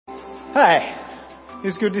Hi,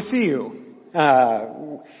 it's good to see you.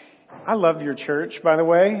 I love your church, by the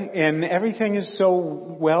way, and everything is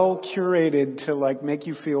so well curated to make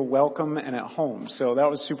you feel welcome and at home. So that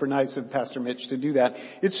was super nice of Pastor Mitch to do that.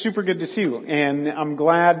 It's super good to see you, and I'm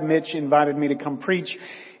glad Mitch invited me to come preach.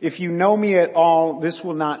 If you know me at all, this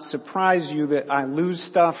will not surprise you that I lose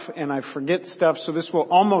stuff and I forget stuff, so this will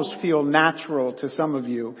almost feel natural to some of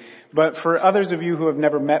you. But for others of you who have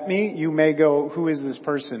never met me, you may go, who is this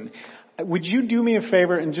person? Would you do me a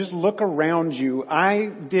favor and just look around you? I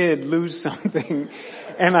did lose something,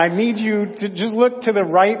 and I need you to just look to the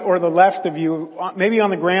right or the left of you, maybe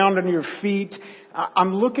on the ground, on your feet.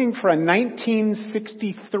 I'm looking for a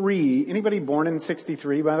 1963, anybody born in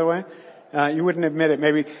 63, by the way? You wouldn't admit it,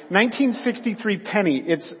 maybe. 1963 penny.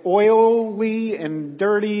 It's oily and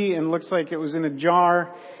dirty and looks like it was in a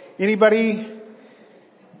jar. Anybody?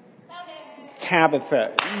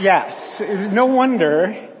 Tabitha. Yes. No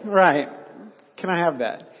wonder. Right. Can I have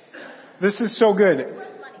that? This is so good.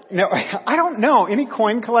 No, I don't know. Any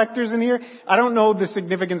coin collectors in here? I don't know the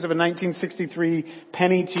significance of a 1963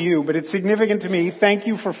 penny to you, but it's significant to me. Thank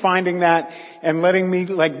you for finding that and letting me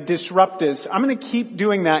disrupt this. I'm going to keep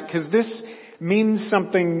doing that because this means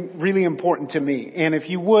something really important to me. And if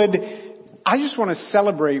you would, I just want to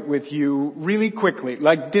celebrate with you really quickly,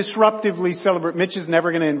 disruptively celebrate. Mitch is never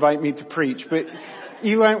going to invite me to preach, but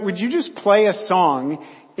Eli, would you just play a song?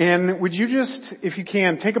 And would you just, if you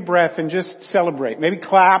can, take a breath and just celebrate? Maybe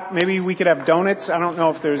clap. Maybe we could have donuts. I don't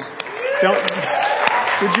know if there's...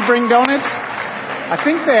 Did you bring donuts? I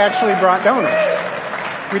think they actually brought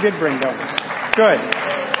donuts. We did bring donuts. Good.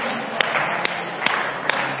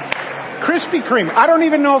 Krispy Kreme. I don't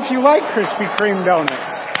even know if you like Krispy Kreme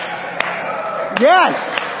donuts. Yes!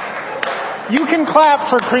 You can clap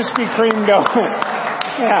for Krispy Kreme donuts.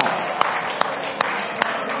 Yeah.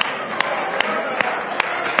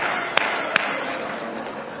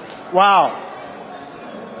 Wow.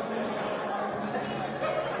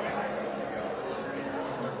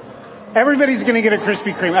 Everybody's going to get a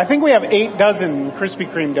Krispy Kreme. I think we have 8 dozen Krispy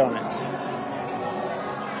Kreme donuts.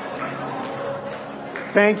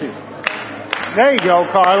 Thank you. There you go,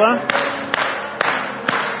 Carla.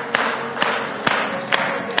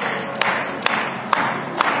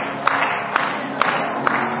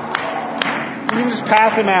 You can just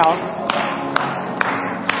pass them out.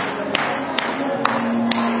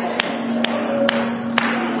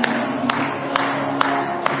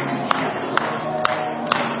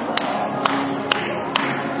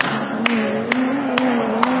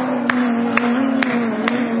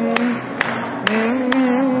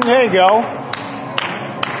 There you go.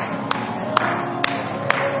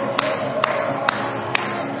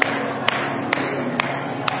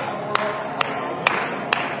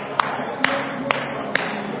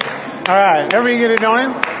 All right, everybody get a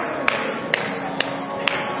donut?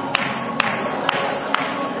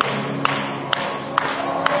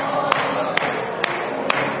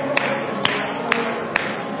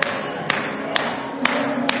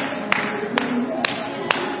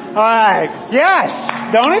 All right, yes.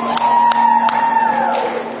 Donuts?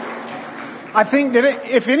 I think that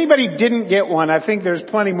if anybody didn't get one, I think there's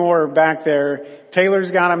plenty more back there.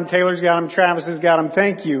 Taylor's got them. Travis has got them.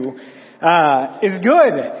 Thank you. It's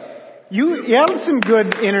good. You had some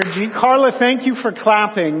good energy. Carla, thank you for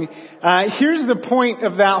clapping. Here's the point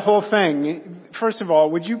of that whole thing. First of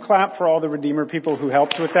all, would you clap for all the Redeemer people who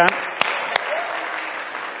helped with that?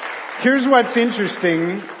 Here's what's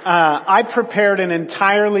interesting. I prepared an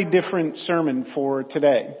entirely different sermon for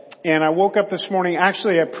today. And I woke up this morning.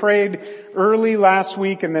 Actually, I prayed early last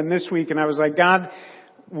week and then this week. And I was like, God,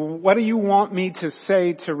 what do you want me to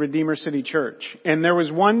say to Redeemer City Church? And there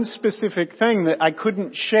was one specific thing that I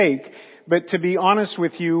couldn't shake. But to be honest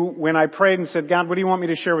with you, when I prayed and said, God, what do you want me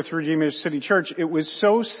to share with Redeemer City Church? It was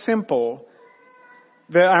so simple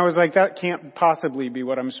that I was like, that can't possibly be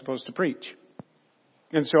what I'm supposed to preach.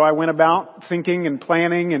 And so I went about thinking and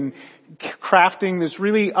planning and crafting this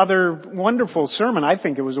really other wonderful sermon. I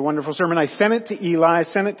think it was a wonderful sermon. I sent it to Eli. I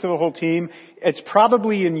sent it to the whole team. It's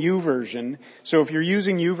probably in YouVersion. So if you're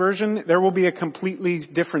using YouVersion, there will be a completely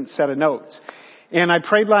different set of notes. And I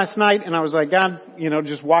prayed last night and I was like, God,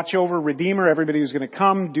 just watch over Redeemer, everybody who's going to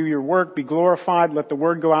come, do your work, be glorified, let the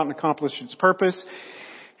word go out and accomplish its purpose.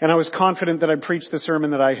 And I was confident that I'd preach the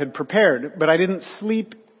sermon that I had prepared, but I didn't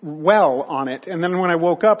sleep well on it. And then when I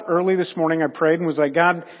woke up early this morning, I prayed and was like,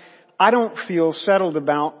 God, I don't feel settled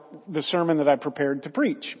about the sermon that I prepared to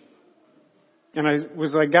preach. And I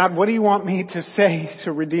was like, God, what do you want me to say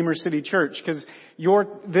to Redeemer City Church? Because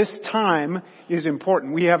this time is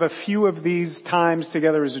important. We have a few of these times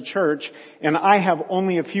together as a church, and I have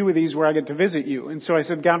only a few of these where I get to visit you. And so I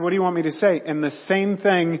said, God, what do you want me to say? And the same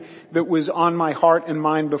thing that was on my heart and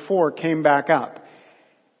mind before came back up.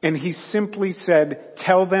 And he simply said,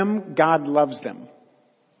 tell them God loves them.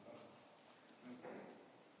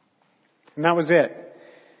 And that was it.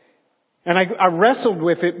 And I wrestled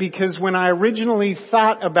with it because when I originally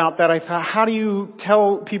thought about that, I thought, how do you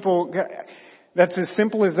tell people that's as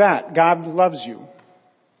simple as that? God loves you.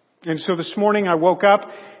 And so this morning I woke up,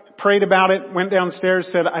 prayed about it, went downstairs,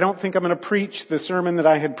 said, I don't think I'm going to preach the sermon that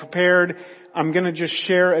I had prepared. I'm going to just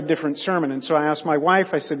share a different sermon. And so I asked my wife,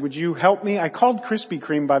 I said, would you help me? I called Krispy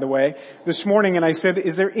Kreme, by the way, this morning, and I said,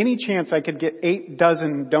 is there any chance I could get 8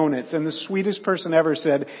 dozen donuts? And the sweetest person ever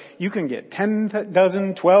said, you can get 10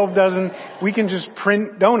 dozen, 12 dozen. We can just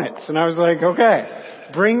print donuts. And I was like,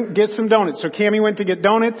 okay, get some donuts. So Cammie went to get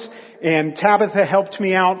donuts, and Tabitha helped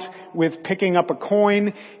me out with picking up a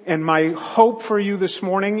coin. And my hope for you this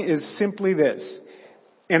morning is simply this.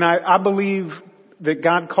 And I believe that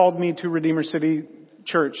God called me to Redeemer City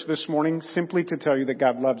Church this morning simply to tell you that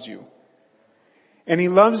God loves you. And He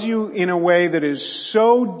loves you in a way that is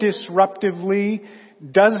so disruptively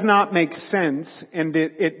does not make sense, and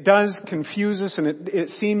it does confuse us, and it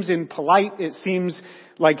seems impolite. It seems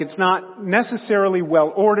like it's not necessarily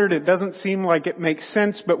well ordered. It doesn't seem like it makes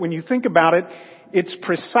sense, but when you think about it, it's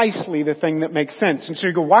precisely the thing that makes sense. And so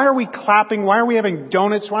you go, why are we clapping? Why are we having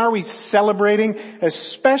donuts? Why are we celebrating?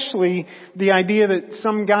 Especially the idea that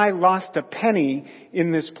some guy lost a penny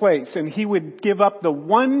in this place, and he would give up the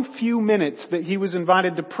one few minutes that he was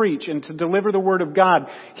invited to preach and to deliver the Word of God.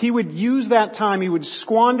 He would use that time, he would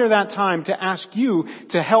squander that time to ask you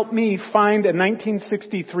to help me find a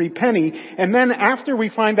 1963 penny. And then after we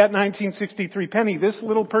find that 1963 penny, this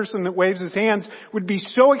little person that waves his hands would be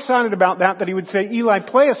so excited about that he would say, Eli,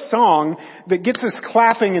 play a song that gets us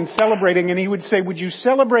clapping and celebrating. And he would say, would you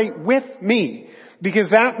celebrate with me?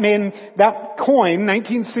 Because that coin,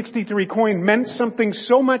 1963 coin, meant something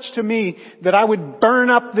so much to me that I would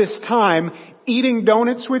burn up this time eating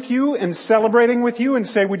donuts with you and celebrating with you and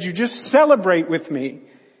say, would you just celebrate with me?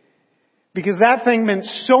 Because that thing meant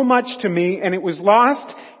so much to me, and it was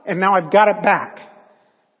lost, and now I've got it back.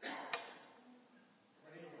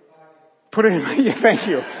 Put it in my, yeah, thank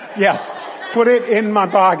you. Yes. Put it in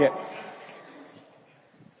my pocket.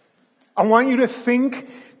 I want you to think.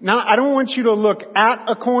 Now, I don't want you to look at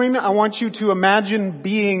a coin. I want you to imagine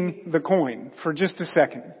being the coin for just a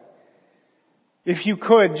second. If you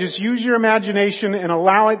could, just use your imagination and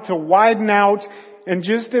allow it to widen out and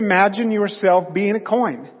just imagine yourself being a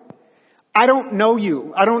coin. I don't know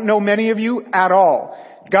you. I don't know many of you at all.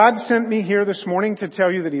 God sent me here this morning to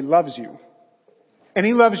tell you that He loves you. And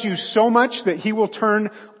He loves you so much that He will turn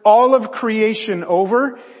all of creation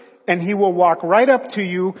over, and He will walk right up to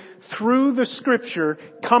you through the Scripture,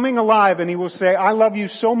 coming alive, and He will say, I love you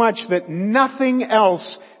so much that nothing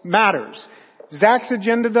else matters. Zach's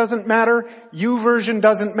agenda doesn't matter. YouVersion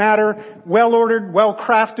doesn't matter. Well-ordered,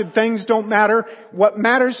 well-crafted things don't matter. What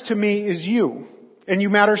matters to me is you. And you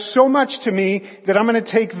matter so much to me that I'm going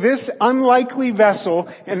to take this unlikely vessel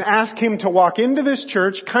and ask Him to walk into this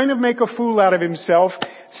church, kind of make a fool out of Himself,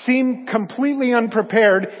 seem completely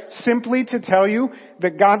unprepared, simply to tell you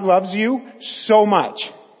that God loves you so much.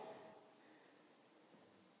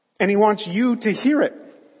 And He wants you to hear it.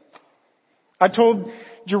 I told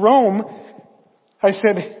Jerome, I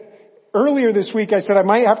said, earlier this week, I said I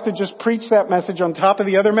might have to just preach that message on top of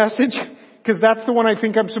the other message, because that's the one I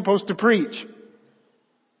think I'm supposed to preach.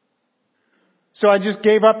 So I just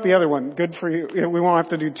gave up the other one. Good for you. We won't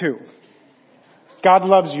have to do 2. God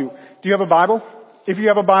loves you. Do you have a Bible? If you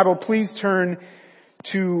have a Bible, please turn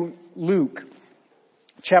to Luke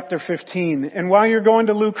chapter 15. And while you're going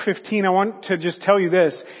to Luke 15, I want to just tell you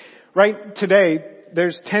this. Right today,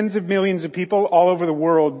 there's tens of millions of people all over the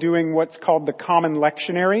world doing what's called the Common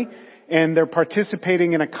Lectionary. And they're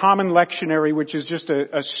participating in a common lectionary, which is just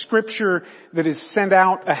a scripture that is sent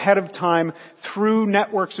out ahead of time through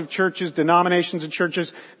networks of churches, denominations of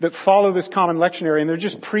churches that follow this common lectionary. And they're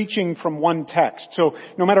just preaching from one text. So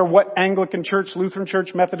no matter what Anglican church, Lutheran church,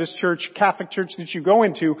 Methodist church, Catholic church that you go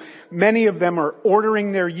into, many of them are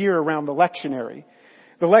ordering their year around the lectionary.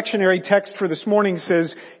 The lectionary text for this morning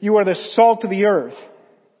says, you are the salt of the earth.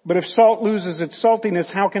 But if salt loses its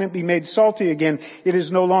saltiness, how can it be made salty again? It is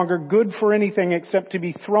no longer good for anything except to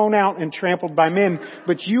be thrown out and trampled by men.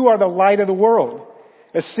 But you are the light of the world.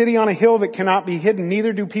 A city on a hill that cannot be hidden.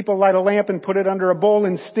 Neither do people light a lamp and put it under a bowl.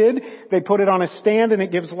 Instead, they put it on a stand and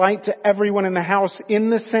it gives light to everyone in the house. In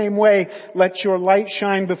the same way, let your light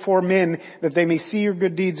shine before men that they may see your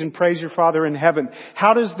good deeds and praise your Father in heaven.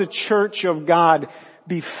 How does the church of God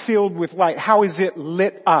be filled with light? How is it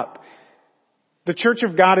lit up? The church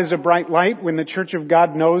of God is a bright light when the church of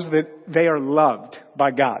God knows that they are loved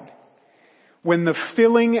by God. When the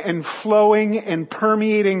filling and flowing and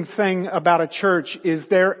permeating thing about a church is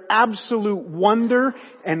their absolute wonder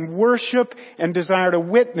and worship and desire to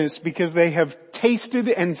witness because they have tasted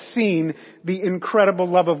and seen the incredible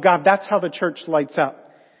love of God. That's how the church lights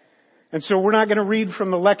up. And so we're not going to read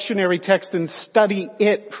from the lectionary text and study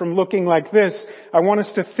it from looking like this. I want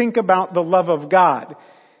us to think about the love of God.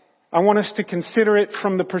 I want us to consider it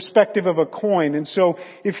from the perspective of a coin. And so,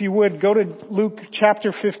 if you would, go to Luke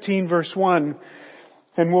chapter 15 verse 1,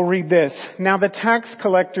 and we'll read this. Now the tax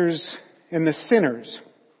collectors and the sinners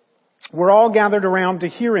were all gathered around to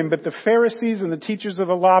hear him, but the Pharisees and the teachers of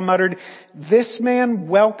the law muttered, "This man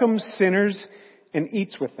welcomes sinners and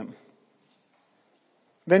eats with them."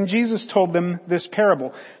 Then Jesus told them this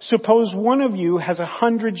parable. Suppose one of you has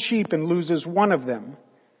 100 sheep and loses one of them.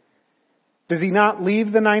 Does he not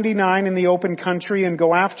leave the 99 in the open country and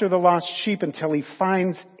go after the lost sheep until he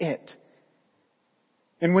finds it?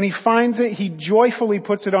 And when he finds it, he joyfully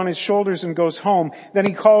puts it on his shoulders and goes home. Then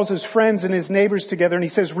he calls his friends and his neighbors together and he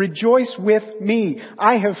says, "Rejoice with me.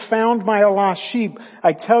 I have found my lost sheep."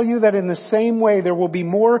 I tell you that in the same way there will be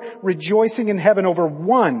more rejoicing in heaven over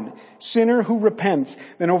one sinner who repents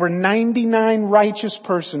than over 99 righteous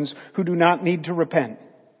persons who do not need to repent.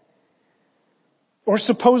 Or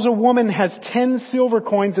suppose a woman has 10 silver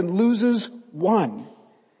coins and loses one.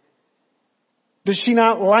 Does she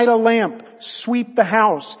not light a lamp, sweep the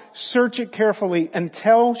house, search it carefully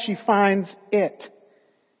until she finds it?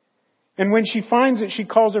 And when she finds it, she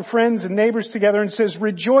calls her friends and neighbors together and says,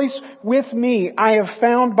 "Rejoice with me, I have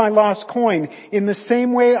found my lost coin." In the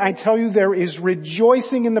same way, I tell you, there is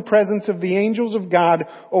rejoicing in the presence of the angels of God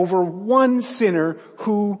over one sinner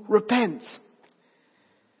who repents.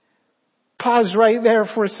 Pause right there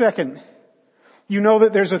for a second. You know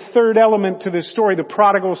that there's a third element to this story, the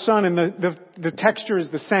prodigal son, and the texture is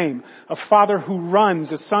the same. A father who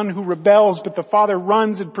runs, a son who rebels, but the father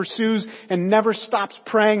runs and pursues and never stops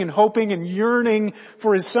praying and hoping and yearning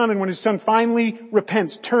for his son. And when his son finally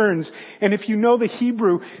repents, turns. And if you know the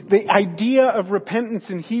Hebrew, the idea of repentance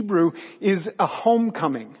in Hebrew is a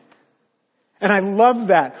homecoming. And I love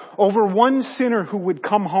that. Over one sinner who would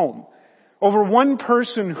come home. Over one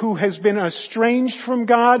person who has been estranged from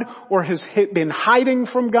God or has been hiding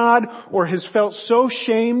from God or has felt so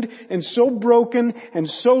shamed and so broken and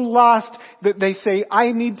so lost that they say,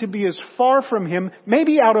 "I need to be as far from Him,"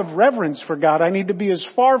 maybe out of reverence for God. "I need to be as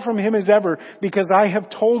far from Him as ever because I have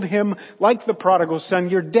told Him, like the prodigal son,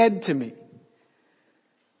 'You're dead to me.'"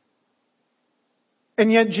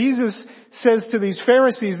 And yet Jesus says to these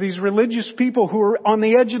Pharisees, these religious people who are on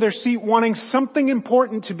the edge of their seat wanting something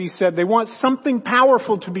important to be said. They want something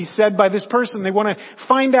powerful to be said by this person. They want to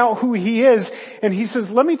find out who he is. And he says,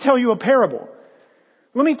 "Let me tell you a parable.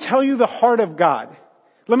 Let me tell you the heart of God.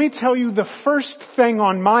 Let me tell you the first thing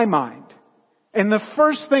on my mind and the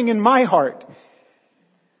first thing in my heart."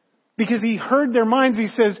 Because he heard their minds. He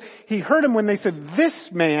says, he heard them when they said,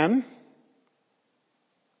 "This man,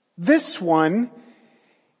 this one,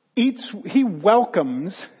 he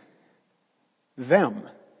welcomes them,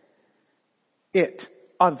 it,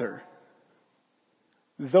 other,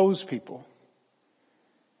 those people.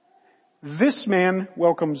 This man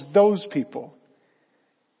welcomes those people."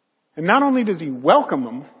 And not only does he welcome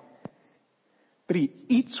them, but he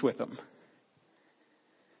eats with them.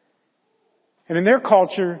 And in their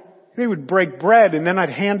culture, they would break bread and then I'd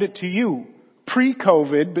hand it to you.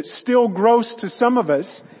 Pre-COVID, but still gross to some of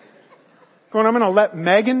us. Going, "I'm going to let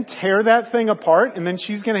Megan tear that thing apart and then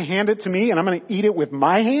she's going to hand it to me and I'm going to eat it with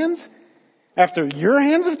my hands after your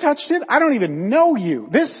hands have touched it? I don't even know you."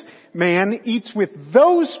 This man eats with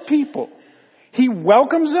those people. He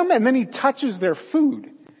welcomes them and then he touches their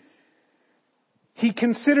food. He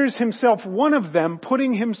considers himself one of them,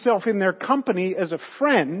 putting himself in their company as a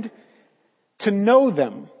friend to know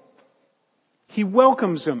them. He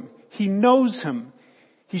welcomes them. He knows him.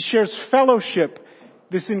 He shares fellowship,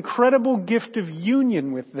 this incredible gift of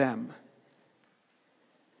union with them.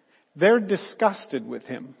 They're disgusted with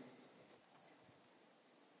him.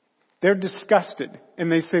 They're disgusted.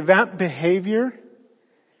 And they say that behavior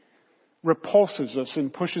repulses us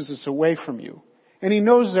and pushes us away from you. And he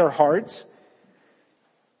knows their hearts.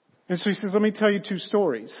 And so he says, "Let me tell you 2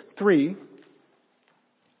 stories. 3. He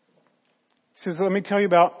He says, let me tell you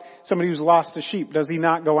about somebody who's lost a sheep. Does he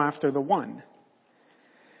not go after the one?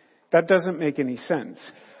 That doesn't make any sense.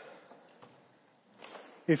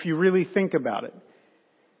 If you really think about it.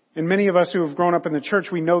 And many of us who have grown up in the church,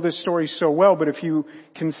 we know this story so well, but if you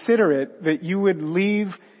consider it, that you would leave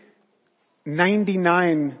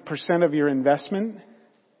 99% of your investment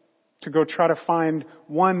to go try to find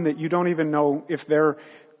one that you don't even know if they're,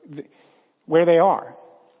 where they are.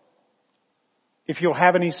 If you'll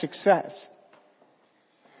have any success.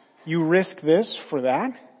 You risk this for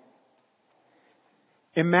that.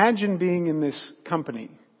 Imagine being in this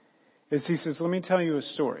company. As he says, let me tell you a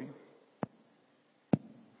story.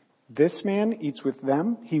 This man eats with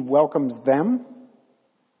them. He welcomes them.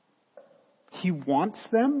 He wants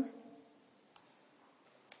them.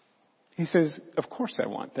 He says, of course I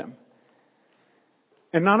want them.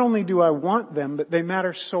 And not only do I want them, but they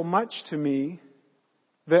matter so much to me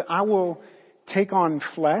that I will take on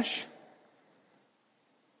flesh,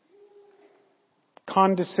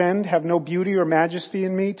 condescend, have no beauty or majesty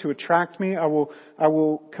in me to attract me. I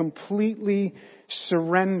will completely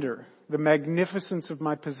surrender the magnificence of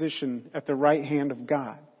my position at the right hand of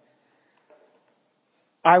God.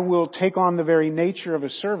 I will take on the very nature of a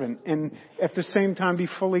servant and at the same time be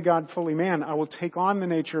fully God, fully man. I will take on the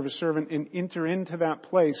nature of a servant and enter into that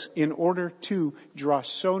place in order to draw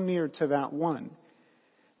so near to that one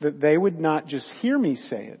that they would not just hear me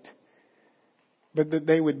say it, but that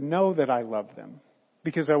they would know that I love them,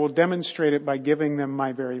 because I will demonstrate it by giving them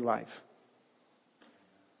my very life.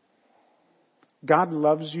 God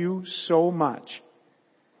loves you so much.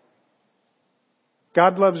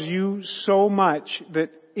 God loves you so much that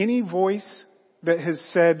any voice that has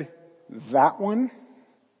said, that one,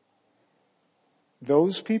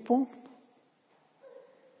 those people,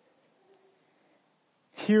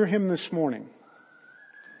 hear him this morning.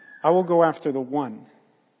 I will go after the one.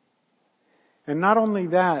 And not only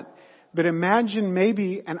that, but imagine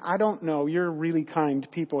maybe, and I don't know, you're really kind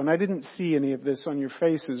people, and I didn't see any of this on your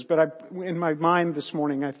faces, but in my mind this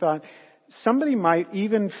morning I thought, somebody might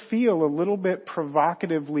even feel a little bit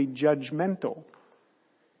provocatively judgmental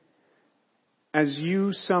as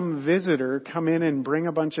you, some visitor, come in and bring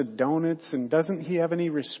a bunch of donuts, and doesn't he have any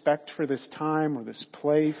respect for this time or this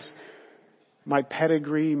place, my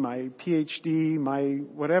pedigree, my PhD, my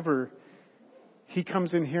whatever. He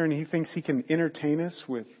comes in here and he thinks he can entertain us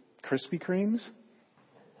with Krispy Kremes.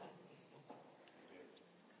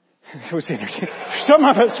 It was entertaining. Some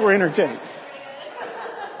of us were entertained.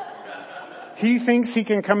 He thinks he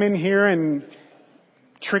can come in here and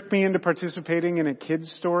trick me into participating in a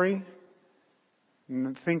kid's story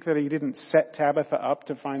and think that he didn't set Tabitha up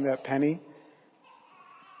to find that penny.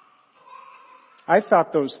 I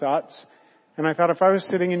thought those thoughts, and I thought if I was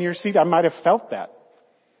sitting in your seat, I might have felt that.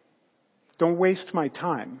 Don't waste my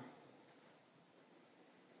time.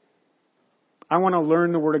 I want to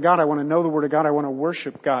learn the Word of God. I want to know the Word of God. I want to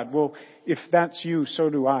worship God. Well, if that's you, so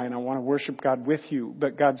do I, and I want to worship God with you.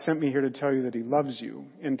 But God sent me here to tell you that He loves you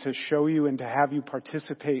and to show you and to have you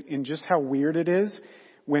participate in just how weird it is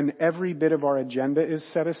when every bit of our agenda is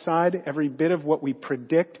set aside, every bit of what we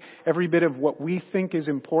predict, every bit of what we think is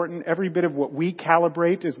important, every bit of what we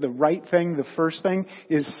calibrate is the right thing, the first thing,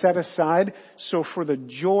 is set aside. So for the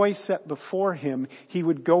joy set before Him, He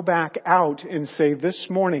would go back out and say, this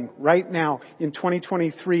morning, right now, in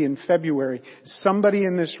 2023, in February, somebody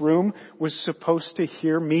in this room was supposed to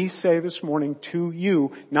hear me say this morning to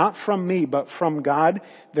you, not from me, but from God,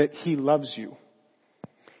 that He loves you.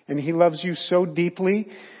 And He loves you so deeply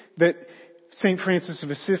that St. Francis of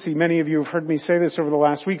Assisi, many of you have heard me say this over the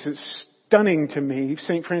last weeks, it's stunning to me.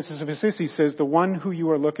 St. Francis of Assisi says, the one who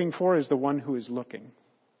you are looking for is the one who is looking.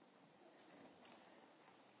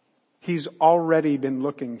 He's already been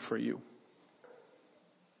looking for you.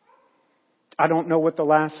 I don't know what the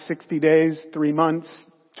last 60 days, 3 months,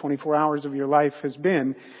 24 hours of your life has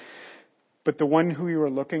been, but the one who you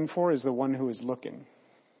are looking for is the one who is looking.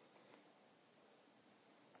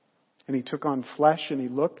 And He took on flesh and He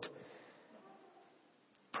looked.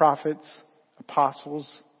 Prophets,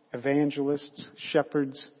 apostles, evangelists,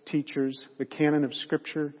 shepherds, teachers, the canon of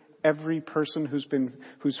Scripture, every person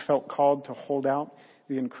who's felt called to hold out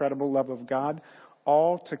the incredible love of God,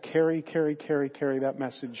 all to carry that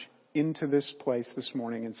message into this place this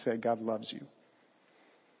morning and say, God loves you.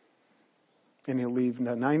 And He'll leave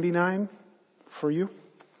the 99 for you.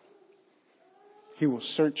 He will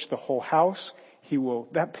search the whole house.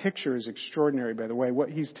 That picture is extraordinary, by the way. What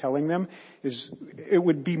He's telling them is, it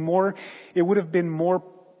would have been more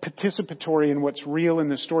participatory in what's real in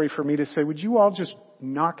the story for me to say, would you all just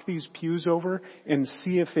knock these pews over and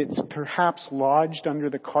see if it's perhaps lodged under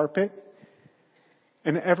the carpet?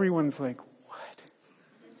 And everyone's like, what?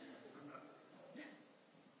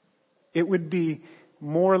 it would be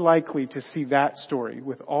more likely to see that story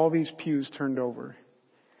with all these pews turned over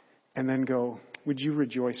and then go, would you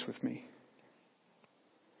rejoice with me?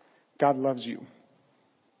 God loves you.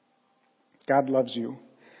 God loves you.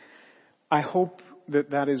 I hope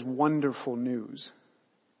that is wonderful news.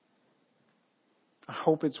 I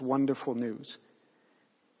hope it's wonderful news.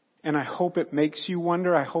 And I hope it makes you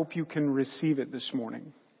wonder. I hope you can receive it this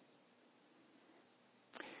morning.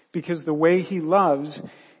 Because the way He loves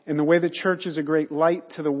and the way the church is a great light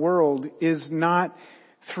to the world is not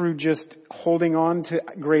through just holding on to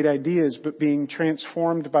great ideas, but being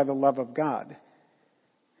transformed by the love of God.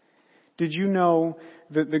 Did you know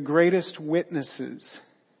that the greatest witnesses,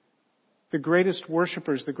 the greatest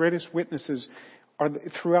worshipers, the greatest witnesses are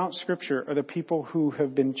throughout Scripture are the people who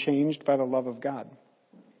have been changed by the love of God?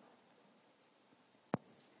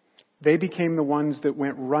 They became the ones that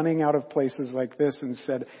went running out of places like this and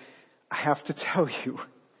said, I have to tell you.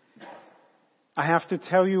 I have to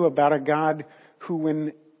tell you about a God who,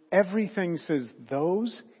 when everything says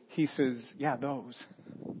those, He says, yeah, those.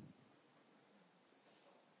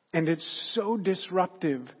 And it's so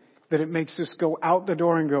disruptive that it makes us go out the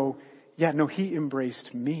door and go, yeah, no, He embraced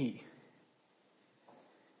me.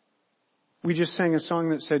 We just sang a song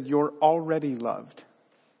that said, you're already loved.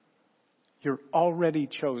 You're already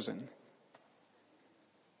chosen.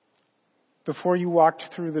 Before you walked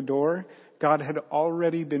through the door, God had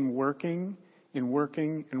already been working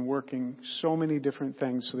so many different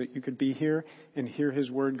things so that you could be here and hear His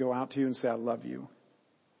word go out to you and say, I love you.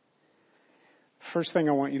 First thing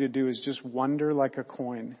I want you to do is just wonder like a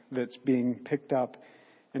coin that's being picked up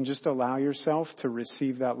and just allow yourself to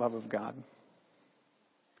receive that love of God.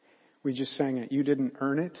 We just sang it. You didn't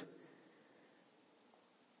earn it.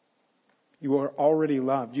 You are already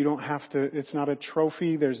loved. You don't have to, it's not a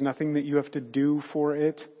trophy. There's nothing that you have to do for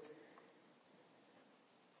it.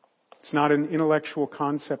 It's not an intellectual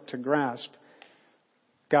concept to grasp.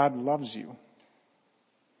 God loves you.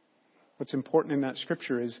 What's important in that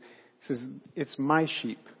scripture is, it says, it's my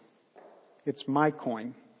sheep. It's my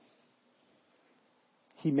coin.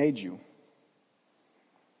 He made you.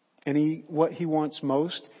 And what He wants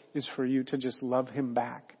most is for you to just love Him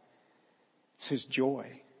back. It's His joy.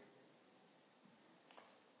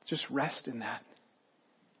 Just rest in that.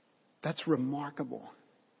 That's remarkable.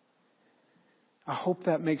 I hope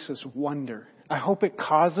that makes us wonder. I hope it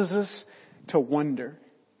causes us to wonder.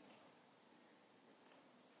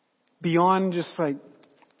 Beyond just like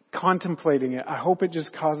contemplating it, I hope it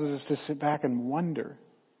just causes us to sit back and wonder.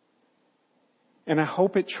 And I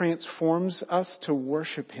hope it transforms us to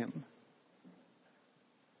worship Him.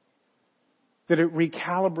 That it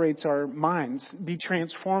recalibrates our minds. Be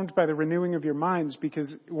transformed by the renewing of your minds,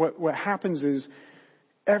 because what happens is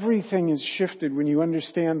everything is shifted when you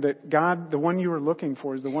understand that God, the one you are looking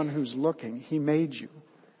for, is the one who's looking. He made you.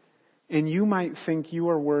 And you might think you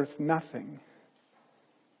are worth nothing.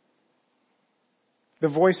 The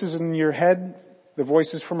voices in your head, the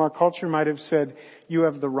voices from our culture might have said, you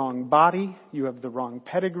have the wrong body, you have the wrong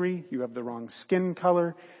pedigree, you have the wrong skin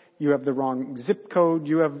color, you have the wrong zip code,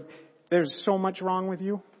 there's so much wrong with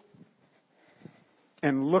you.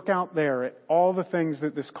 And look out there at all the things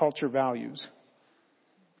that this culture values.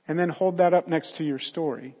 And then hold that up next to your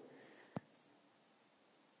story.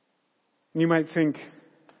 And you might think,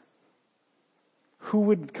 who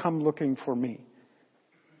would come looking for me?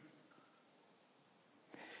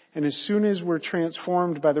 And as soon as we're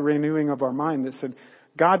transformed by the renewing of our mind that said,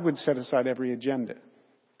 God would set aside every agenda,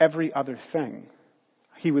 every other thing.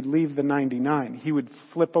 He would leave the 99. He would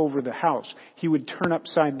flip over the house. He would turn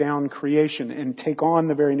upside down creation and take on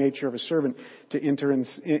the very nature of a servant to enter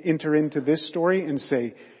into this story and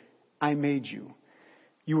say, I made you.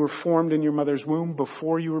 You were formed in your mother's womb.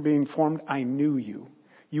 Before you were being formed, I knew you.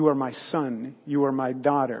 You are my son. You are my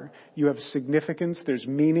daughter. You have significance. There's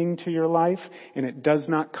meaning to your life, and it does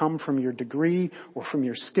not come from your degree or from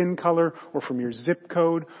your skin color or from your zip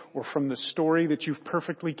code or from the story that you've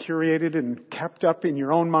perfectly curated and kept up in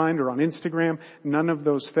your own mind or on Instagram. None of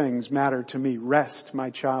those things matter to me. Rest, my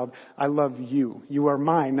child. I love you. You are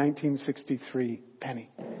my 1963 penny,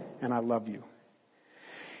 and I love you.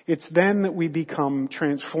 It's then that we become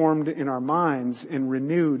transformed in our minds and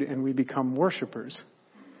renewed, and we become worshipers.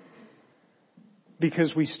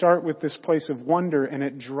 Because we start with this place of wonder, and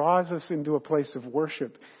it draws us into a place of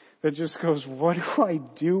worship that just goes, what do I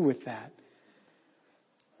do with that?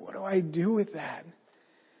 What do I do with that?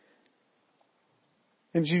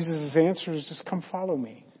 And Jesus' answer is just come follow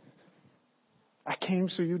me. I came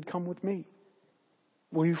so you'd come with me.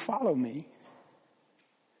 Will you follow me?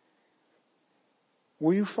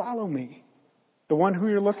 Will you follow me? The one who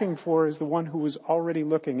you're looking for is the one who was already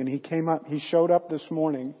looking. And he showed up this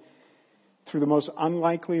morning through the most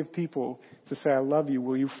unlikely of people to say, I love you.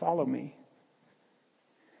 Will you follow me?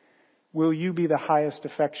 Will you be the highest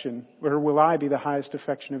affection, or will I be the highest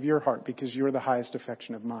affection of your heart because you're the highest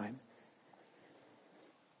affection of mine?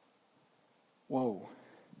 Whoa.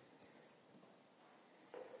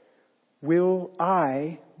 Will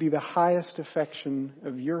I be the highest affection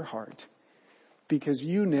of your heart because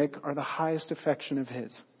you, Nick, are the highest affection of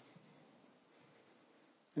his?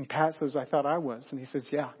 And Pat says, I thought I was. And he says,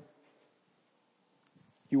 yeah.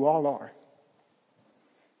 You all are.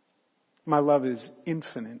 My love is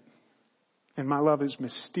infinite. And my love is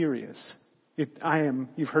mysterious.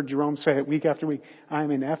 You've heard Jerome say it week after week, I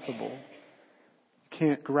am ineffable. You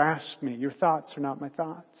can't grasp me. Your thoughts are not my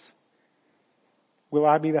thoughts. Will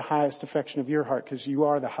I be the highest affection of your heart because you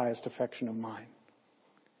are the highest affection of mine?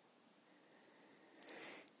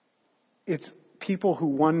 It's people who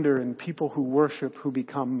wonder and people who worship who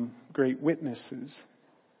become great witnesses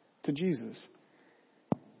to Jesus.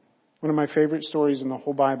 One of my favorite stories in the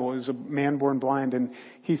whole Bible is a man born blind, and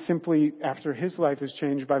he simply, after his life is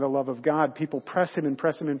changed by the love of God, people press him,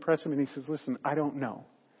 and he says, listen, I don't know.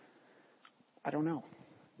 I don't know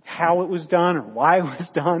how it was done or why it was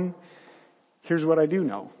done. Here's what I do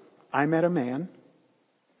know. I met a man.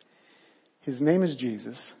 His name is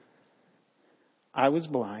Jesus. I was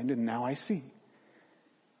blind, and now I see.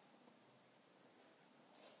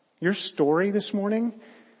 Your story this morning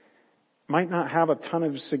might not have a ton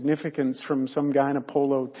of significance from some guy in a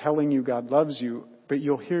polo telling you God loves you, but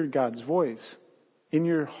you'll hear God's voice in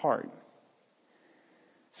your heart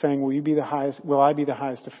saying, will I be the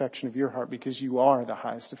highest affection of your heart because you are the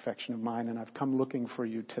highest affection of mine, and I've come looking for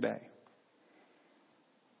you today.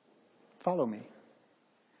 Follow me.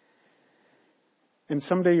 And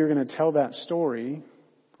someday you're going to tell that story,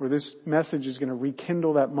 or this message is going to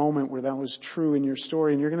rekindle that moment where that was true in your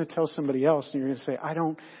story, and you're going to tell somebody else, and you're going to say, I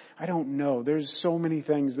don't know. There's so many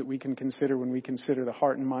things that we can consider when we consider the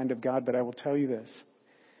heart and mind of God, but I will tell you this.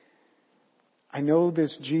 I know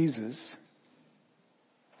this Jesus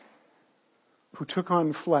who took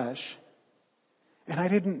on flesh, and I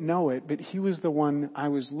didn't know it, but he was the one I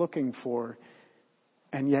was looking for,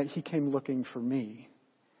 and yet he came looking for me.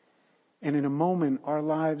 And in a moment, our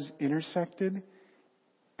lives intersected,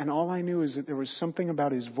 and all I knew is that there was something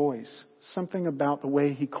about his voice, something about the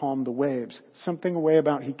way he calmed the waves, something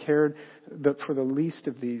about he cared for the least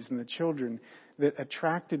of these and the children that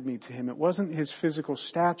attracted me to him. It wasn't his physical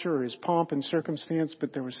stature or his pomp and circumstance,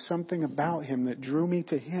 but there was something about him that drew me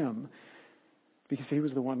to him because he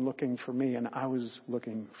was the one looking for me and I was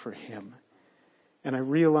looking for him. And I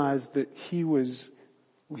realized that he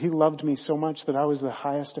loved me so much that I was the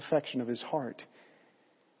highest affection of his heart.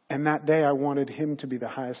 And that day I wanted him to be the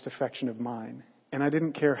highest affection of mine. And I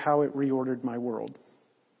didn't care how it reordered my world.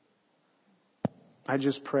 I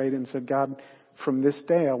just prayed and said, God, from this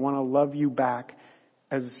day I want to love you back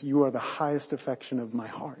as you are the highest affection of my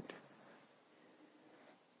heart.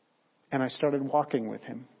 And I started walking with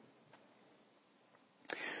him.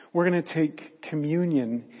 We're going to take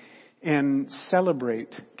communion and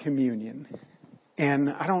celebrate communion. And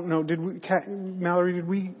I don't know, Mallory, did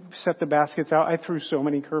we set the baskets out? I threw so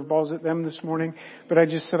many curveballs at them this morning, but I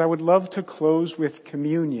just said I would love to close with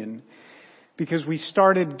communion because we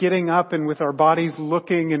started getting up and with our bodies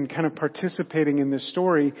looking and kind of participating in this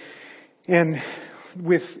story. And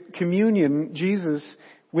with communion, Jesus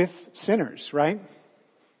with sinners, right?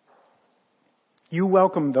 You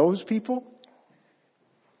welcome those people.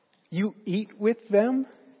 You eat with them.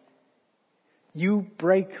 You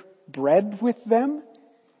break bread with them.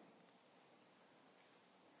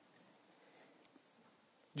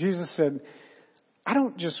 Jesus said, I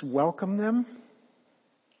don't just welcome them.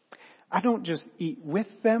 I don't just eat with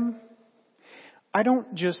them. I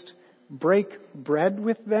don't just break bread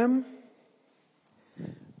with them.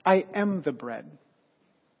 I am the bread.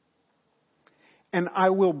 And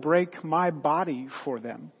I will break my body for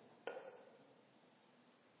them.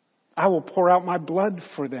 I will pour out my blood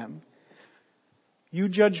for them. You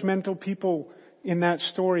judgmental people in that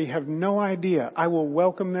story have no idea. I will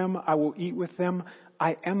welcome them. I will eat with them.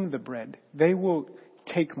 I am the bread. They will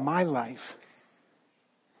take my life.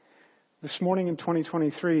 This morning in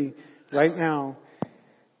 2023, right now,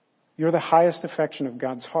 you're the highest affection of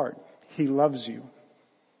God's heart. He loves you.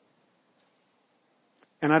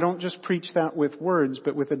 And I don't just preach that with words,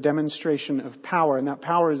 but with a demonstration of power. And that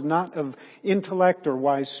power is not of intellect or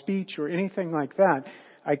wise speech or anything like that.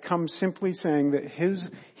 I come simply saying that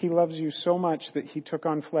He loves you so much that He took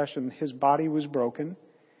on flesh and His body was broken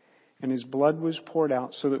and His blood was poured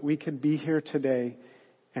out so that we could be here today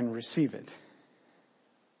and receive it.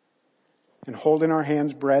 and hold in our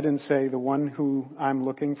hands bread and say, the one who I'm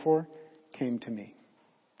looking for came to me.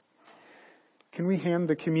 Can we hand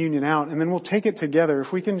the communion out? And then we'll take it together.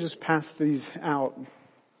 If we can just pass these out,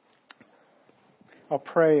 I'll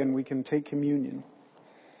pray and we can take communion.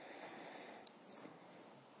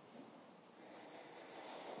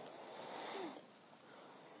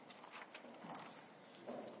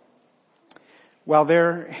 While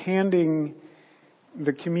they're handing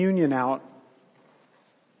the communion out,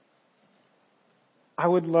 I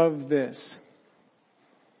would love this.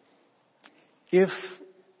 If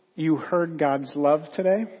you heard God's love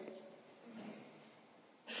today,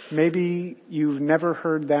 maybe you've never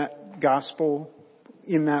heard that gospel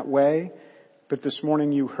in that way, but this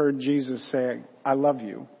morning you heard Jesus say, I love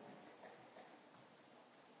you.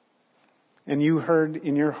 And you heard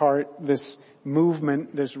in your heart this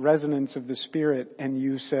movement, this resonance of the Spirit, and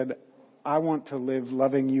you said, I want to live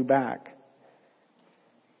loving you back.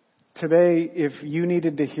 Today, if you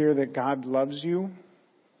needed to hear that God loves you,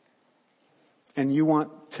 and you want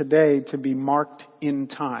today to be marked in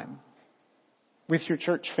time with your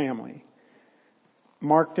church family,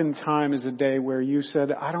 marked in time is a day where you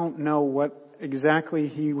said, I don't know what exactly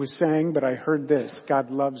he was saying, but I heard this,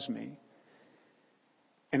 God loves me.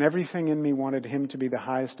 And everything in me wanted him to be the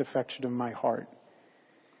highest affection of my heart.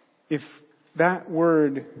 If that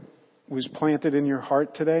word was planted in your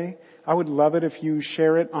heart today, I would love it if you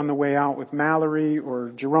share it on the way out with Mallory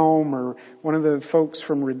or Jerome or one of the folks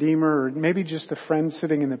from Redeemer, or maybe just a friend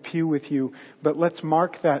sitting in the pew with you. But let's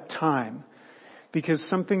mark that time, because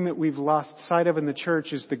something that we've lost sight of in the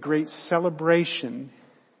church is the great celebration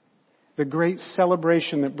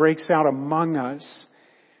that breaks out among us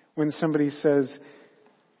when somebody says,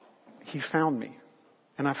 he found me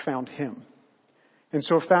and I found him. And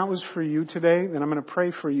so if that was for you today, then I'm going to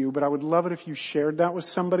pray for you. But I would love it if you shared that with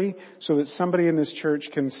somebody so that somebody in this church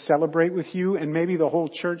can celebrate with you, and maybe the whole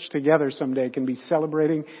church together someday can be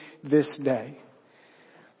celebrating this day.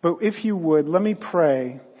 But if you would, let me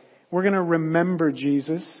pray. We're going to remember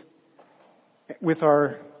Jesus with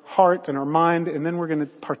our heart and our mind, and then we're going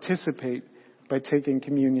to participate by taking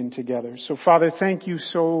communion together. So Father, thank you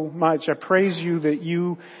so much. I praise you that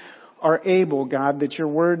you are able, God, that your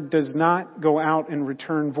word does not go out and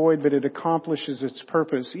return void, but it accomplishes its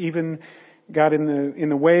purpose, even, God, in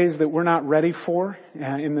the ways that we're not ready for.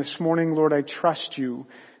 In this morning, Lord, I trust you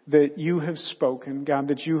that you have spoken, God,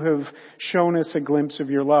 that you have shown us a glimpse of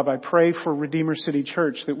your love. I pray for Redeemer City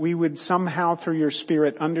Church that we would somehow through your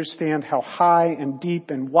Spirit understand how high and deep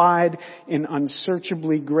and wide and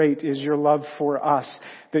unsearchably great is your love for us.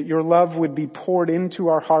 That your love would be poured into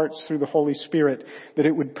our hearts through the Holy Spirit. That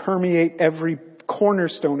it would permeate every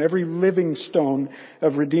cornerstone, every living stone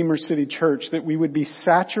of Redeemer City Church, that we would be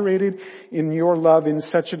saturated in your love in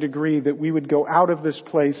such a degree that we would go out of this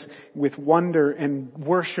place with wonder and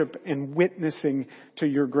worship and witnessing to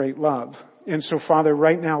your great love. And so, Father,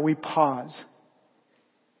 right now we pause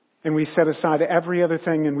and we set aside every other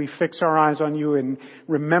thing and we fix our eyes on you and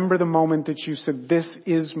remember the moment that you said, this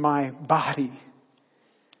is my body.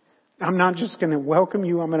 I'm not just going to welcome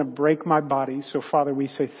you, I'm going to break my body. So, Father, we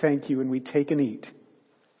say thank you and we take and eat.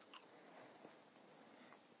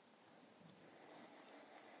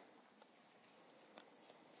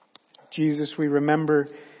 Jesus, we remember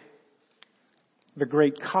the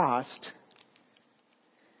great cost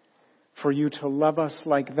for you to love us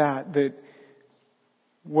like that, that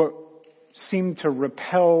what seemed to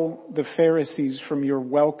repel the Pharisees from your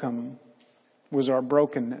welcome was our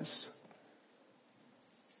brokenness.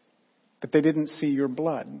 But they didn't see your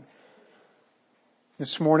blood.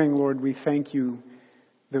 This morning, Lord, we thank you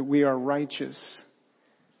that we are righteous,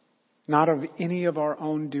 not of any of our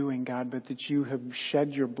own doing, God, but that you have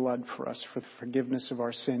shed your blood for us for the forgiveness of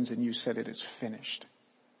our sins, and you said it is finished.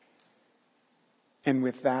 And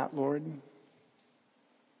with that, Lord,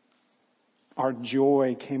 our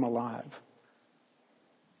joy came alive.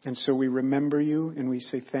 And so we remember you and we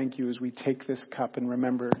say thank you as we take this cup and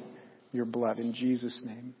remember your blood in Jesus'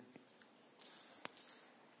 name.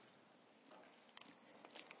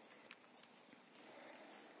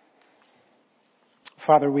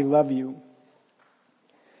 Father, we love you.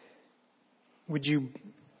 Would you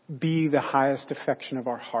be the highest affection of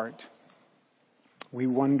our heart? We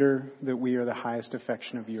wonder that we are the highest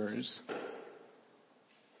affection of yours.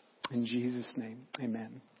 In Jesus' name,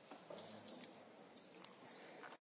 amen.